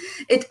arrive here.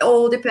 It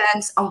all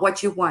depends on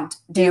what you want.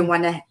 Do you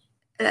want a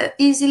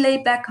easy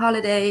laid back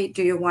holiday?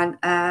 Do you want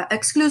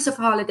exclusive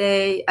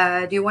holiday?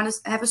 Do you want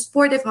to have a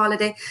sportive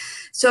holiday?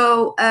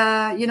 So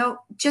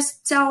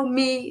just tell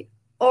me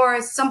or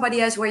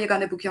somebody else where you're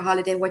going to book your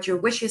holiday, what your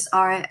wishes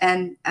are,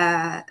 and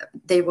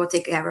they will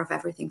take care of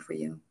everything for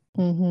you.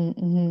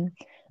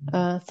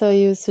 So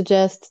you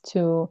suggest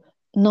to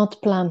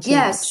not plan too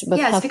much, but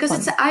have because fun.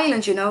 it's an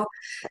island,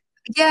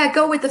 Yeah,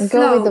 go with the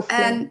flow.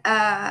 And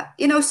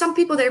some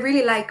people, they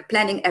really like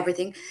planning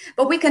everything,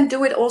 but we can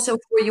do it also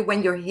for you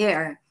when you're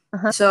here.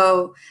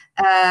 So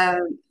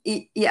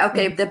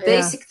the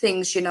basic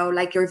things,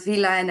 like your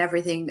villa and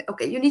everything,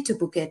 okay, you need to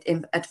book it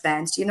in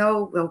advance.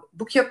 We'll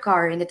book your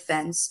car in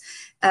advance.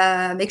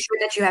 Make sure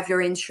that you have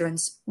your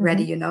insurance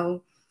ready.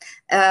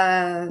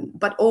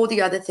 But all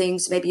the other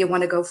things, maybe you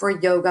want to go for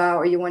yoga,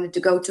 or you wanted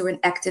to go to an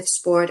active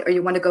sport, or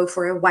you want to go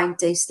for a wine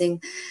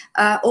tasting.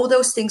 All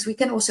those things we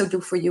can also do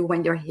for you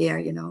when you're here,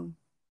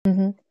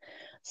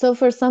 So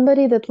for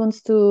somebody that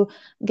wants to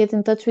get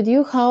in touch with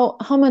you, how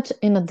much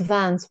in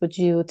advance would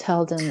you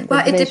tell them?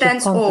 Well, it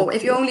depends.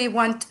 If you only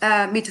want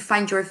me to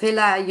find your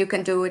villa, you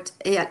can do it.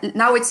 Yeah,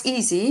 now it's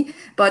easy,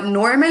 but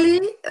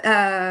normally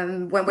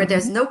when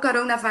there's no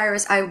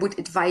coronavirus, I would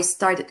advise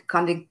start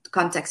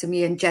contacting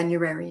me in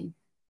January.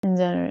 In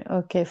January,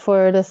 okay.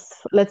 For this,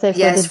 let's say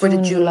for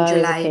the June,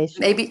 July vacation.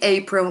 Maybe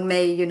April,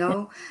 May,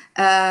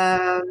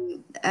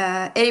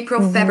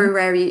 April,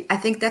 February. I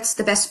think that's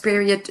the best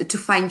period to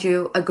find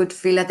you a good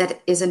villa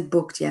that isn't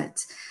booked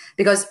yet,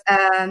 because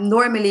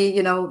normally,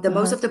 the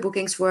most of the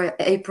bookings for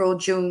April,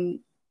 June,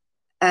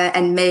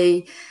 and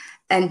May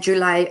and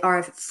July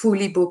are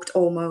fully booked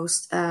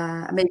almost,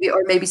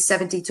 maybe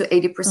 70 to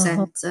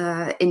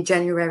 80% in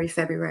January,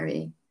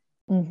 February.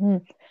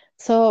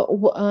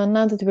 So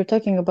now that we're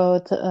talking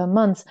about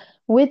months,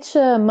 which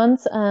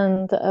months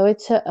and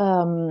which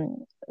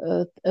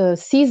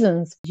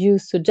seasons do you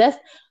suggest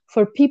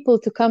for people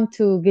to come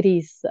to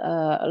Greece,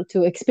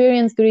 to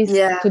experience Greece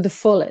to the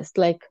fullest?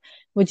 Like,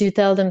 would you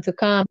tell them to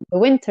come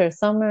winter,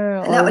 summer,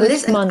 or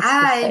which months to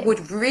I stay?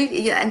 would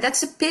really, and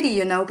that's a pity,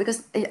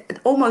 because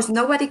almost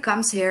nobody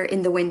comes here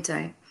in the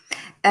winter.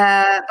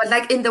 But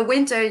like in the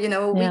winter,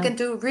 we can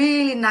do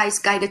really nice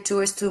guided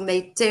tours to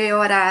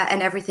Meteora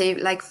and everything,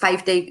 like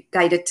 5-day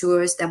guided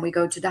tours. Then we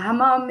go to the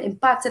hammam in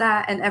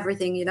Patra and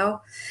everything,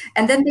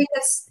 and then they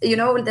just,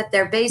 that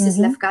their base is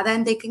Lefkada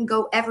and they can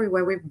go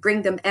everywhere. We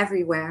bring them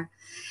everywhere.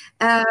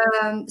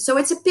 So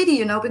it's a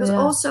pity, because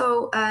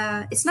also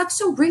it's not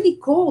so really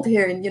cold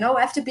here. And,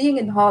 after being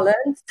in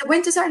Holland, the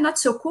winters are not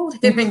so cold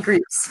here in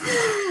Greece.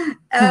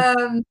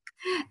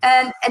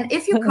 And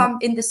if you come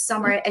in the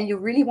summer and you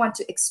really want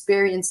to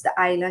experience the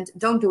island,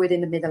 don't do it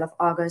in the middle of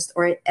August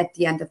or at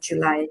the end of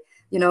July.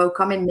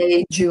 Come in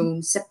May,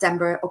 June,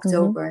 September,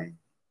 October.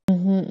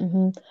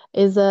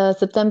 Is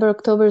September,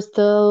 October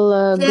still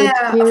a good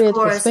period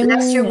for swimming?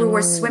 Last year we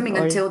were swimming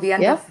until the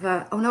end of,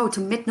 to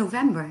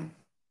mid-November.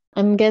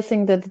 I'm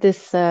guessing that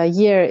this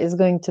year is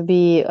going to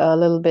be a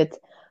little bit,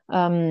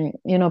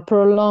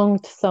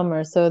 prolonged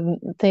summer. So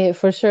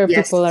for sure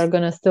people are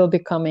going to still be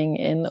coming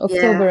in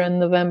October and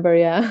November,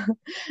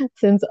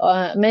 since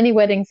many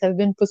weddings have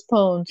been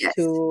postponed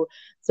to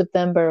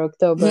September,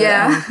 October,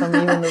 and some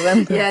even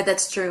November. Yeah,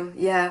 that's true.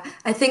 Yeah,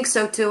 I think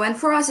so too. And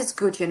for us, it's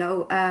good,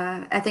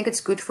 I think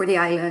it's good for the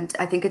island.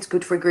 I think it's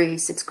good for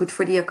Greece. It's good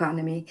for the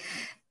economy.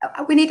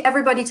 We need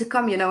everybody to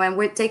come, and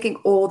we're taking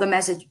all the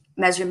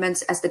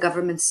measurements as the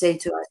government say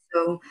to us.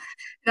 So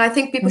I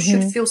think people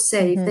should feel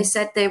safe. They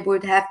said they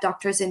would have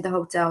doctors in the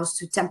hotels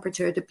to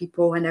temperature the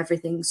people and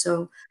everything.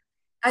 So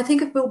I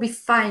think it will be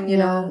fine,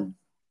 Yeah,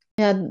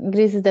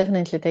 Greece is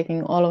definitely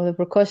taking all of the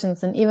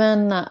precautions. And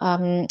even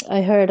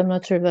I heard, I'm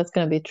not sure if that's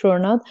going to be true or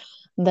not,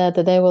 that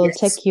they will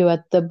check you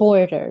at the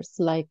borders,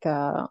 like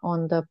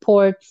on the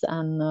ports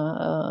and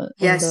on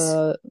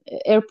the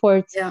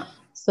airports.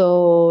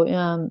 So,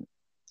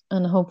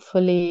 and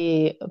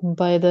hopefully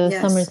by the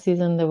summer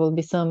season, there will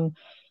be some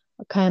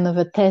kind of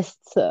a test,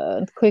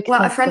 quick test.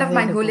 Well, a friend of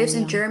mine who lives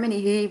in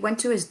Germany, he went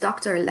to his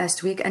doctor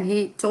last week and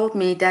he told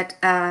me that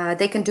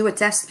they can do a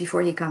test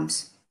before he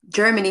comes.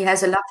 Germany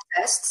has a lot of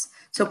tests.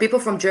 So people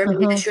from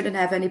Germany, they shouldn't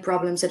have any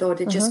problems at all.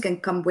 They just can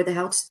come with a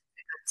health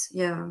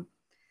certificate.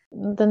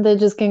 Then they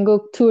just can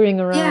go touring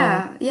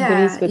around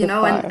Greece with a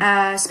car.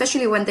 And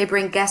especially when they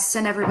bring guests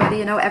and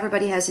everybody,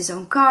 everybody has his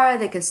own car.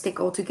 They can stick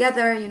all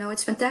together.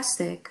 It's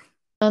fantastic.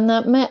 And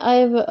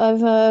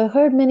I've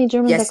heard many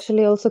Germans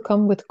actually also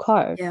come with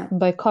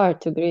by car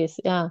to Greece.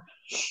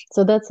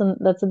 So that's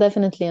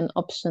definitely an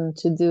option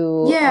to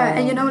do.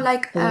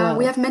 And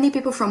we have many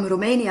people from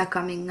Romania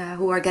coming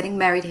who are getting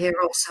married here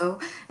also,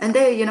 and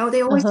they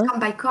always come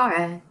by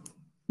car.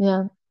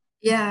 Really,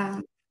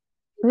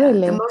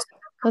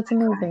 that's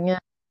amazing. Yeah.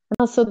 And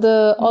also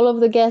all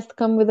of the guests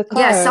come with a car.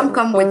 Yeah, some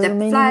come with the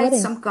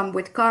flights, some come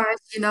with cars.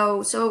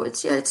 So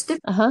it's different.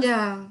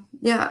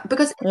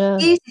 Because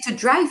it's easy to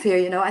drive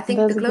here. I think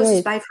the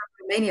closest by from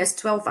Romania is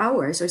 12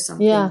 hours or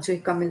something to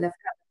come in Lefkada.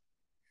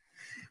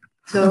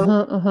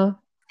 So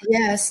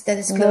yes, that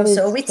is close.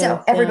 So we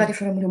tell everybody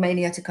from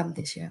Romania to come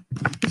this year.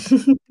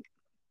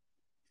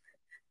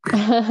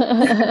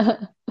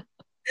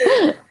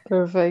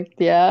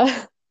 Perfect.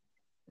 Yeah.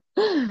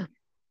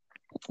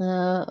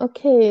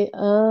 Okay.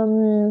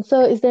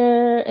 So is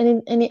there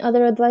any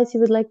other advice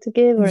you would like to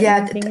give, or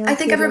anything else I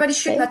think everybody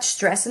should not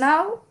stress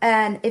now.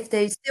 And if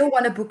they still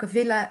want to book a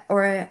villa,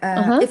 or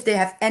if they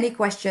have any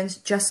questions,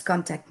 just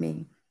contact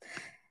me.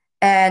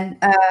 And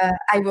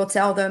I will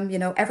tell them,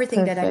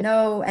 everything that I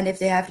know. And if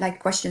they have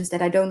questions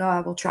that I don't know,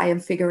 I will try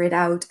and figure it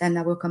out and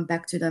I will come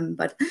back to them.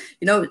 But,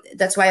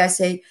 that's why I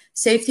say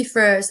safety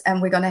first,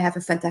 and we're going to have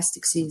a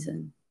fantastic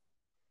season.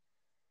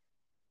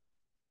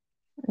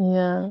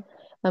 Yeah,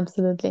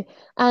 absolutely.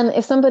 And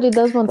if somebody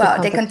does want to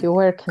contact you,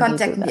 where can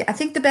they do that? I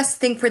think the best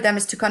thing for them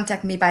is to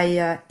contact me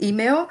by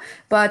email.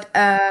 But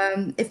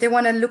if they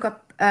want to look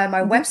up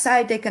my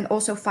website, they can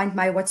also find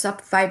my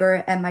WhatsApp,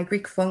 Viber, and my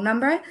Greek phone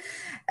number.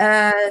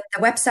 The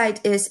website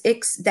is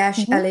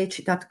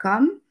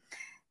x-lh.com.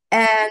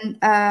 And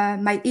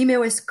my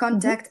email is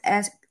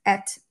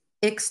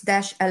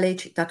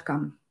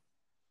contact@x-lh.com.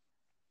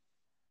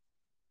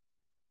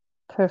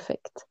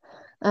 Perfect.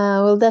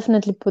 We'll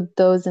definitely put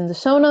those in the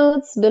show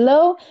notes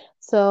below,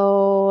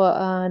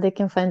 so they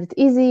can find it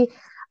easy.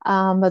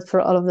 But for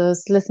all of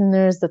those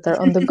listeners that are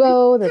on the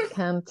go, that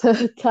can't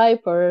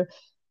type or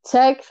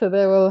check, so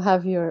they will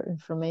have your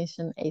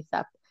information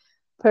ASAP.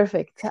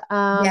 Perfect.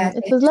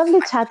 It was lovely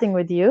chatting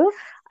with you.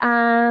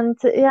 And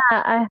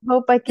I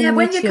hope I can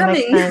meet you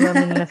next time I'm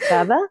in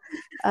Lefkada.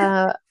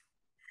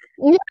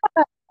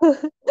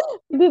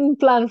 Didn't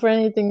plan for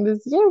anything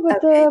this year,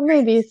 but Okay,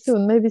 maybe great.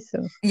 soon, maybe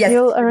soon. Yes,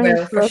 You'll we arrange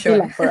will, for for a sure.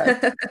 villa for us.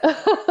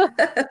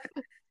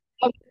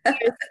 Have a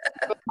party.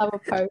 We'll have a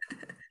party.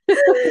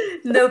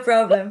 No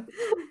problem.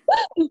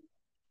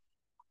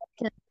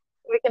 Can-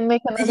 We can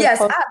make another Yes,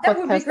 that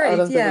would be podcast out great.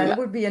 of the Yeah, that villa.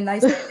 would be a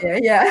nice idea.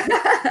 Yeah.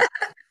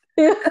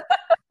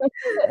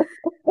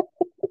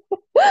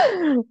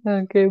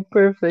 Okay,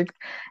 perfect.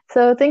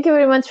 So thank you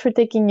very much for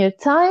taking your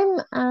time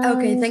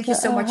Okay, and thank you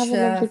so much have a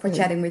lovely for day.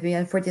 chatting with me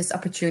and for this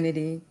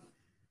opportunity.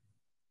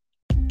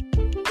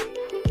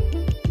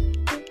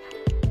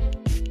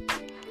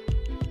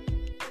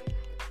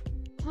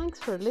 Thanks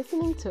for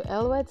listening to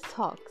Ellwed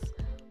Talks.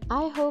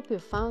 I hope you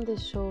found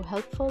this show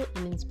helpful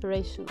and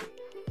inspirational.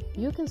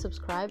 You can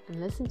subscribe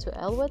and listen to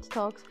Ellwed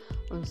Talks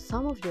on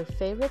some of your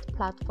favorite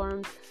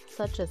platforms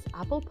such as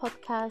Apple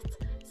Podcasts,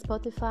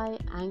 Spotify,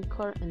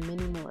 Anchor, and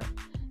many more.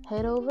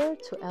 Head over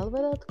to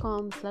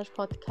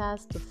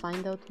ellwed.com/podcast to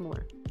find out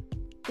more.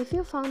 If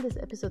you found this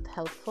episode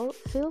helpful,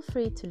 feel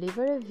free to leave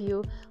a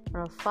review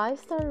or a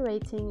 5-star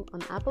rating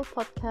on Apple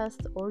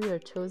Podcasts or your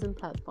chosen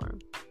platform.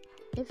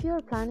 If you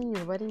are planning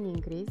your wedding in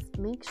Greece,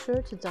 make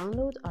sure to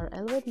download our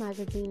Ellwed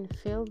magazine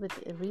filled with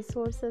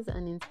resources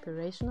and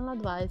inspirational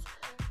advice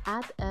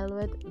at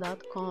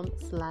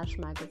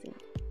ellwed.com/magazine.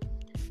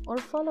 Or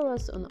follow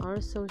us on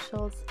our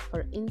socials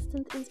for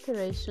instant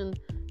inspiration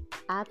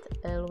at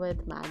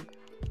ellwedmag.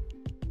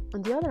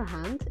 On the other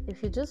hand,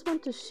 if you just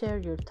want to share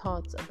your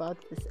thoughts about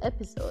this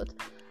episode,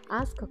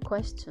 ask a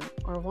question,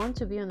 or want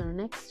to be on our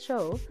next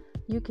show,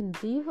 you can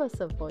leave us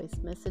a voice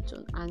message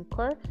on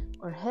Anchor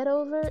or head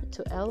over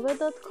to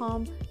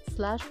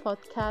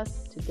ellwed.com/podcast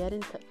to get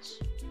in touch.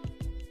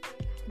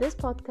 This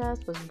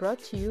podcast was brought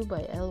to you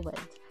by Ellwed.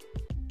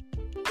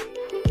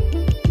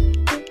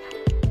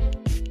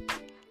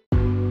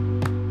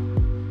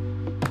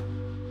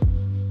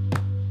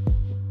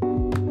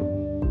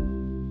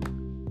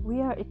 We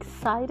are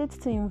excited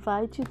to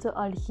invite you to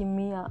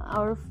Alchimia,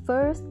 our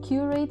first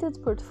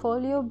curated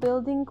portfolio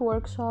building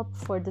workshop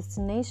for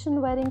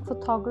destination wedding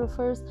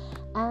photographers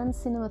and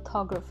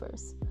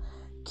cinematographers.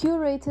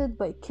 Curated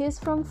by Kiss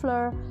from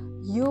Fleur,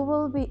 you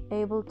will be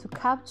able to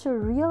capture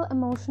real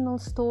emotional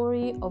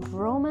story of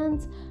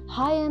romance,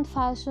 high-end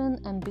fashion,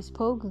 and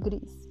bespoke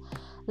Greece.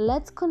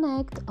 Let's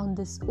connect on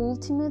this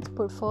ultimate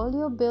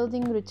portfolio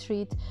building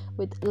retreat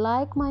with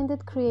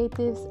like-minded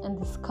creatives and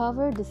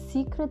discover the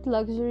secret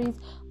luxuries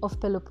of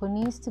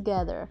Peloponnese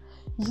together.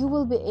 You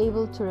will be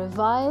able to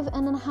revive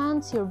and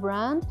enhance your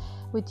brand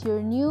with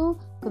your new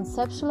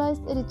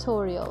conceptualized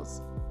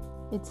editorials.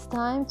 It's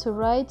time to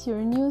write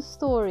your new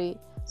story.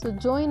 So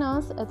join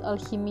us at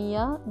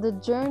Alchimia, the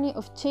journey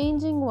of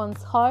changing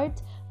one's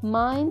heart,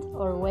 mind,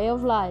 or way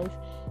of life,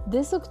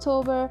 this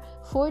October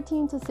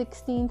 14th to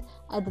 16th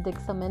at the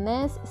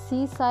Dexamenes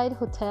Seaside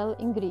Hotel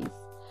in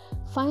Greece.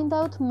 Find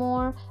out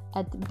more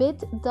at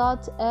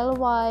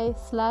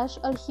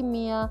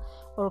bit.ly/alchimia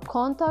or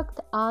contact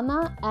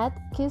Anna at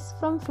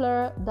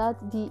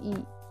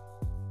kissfromfleur.de.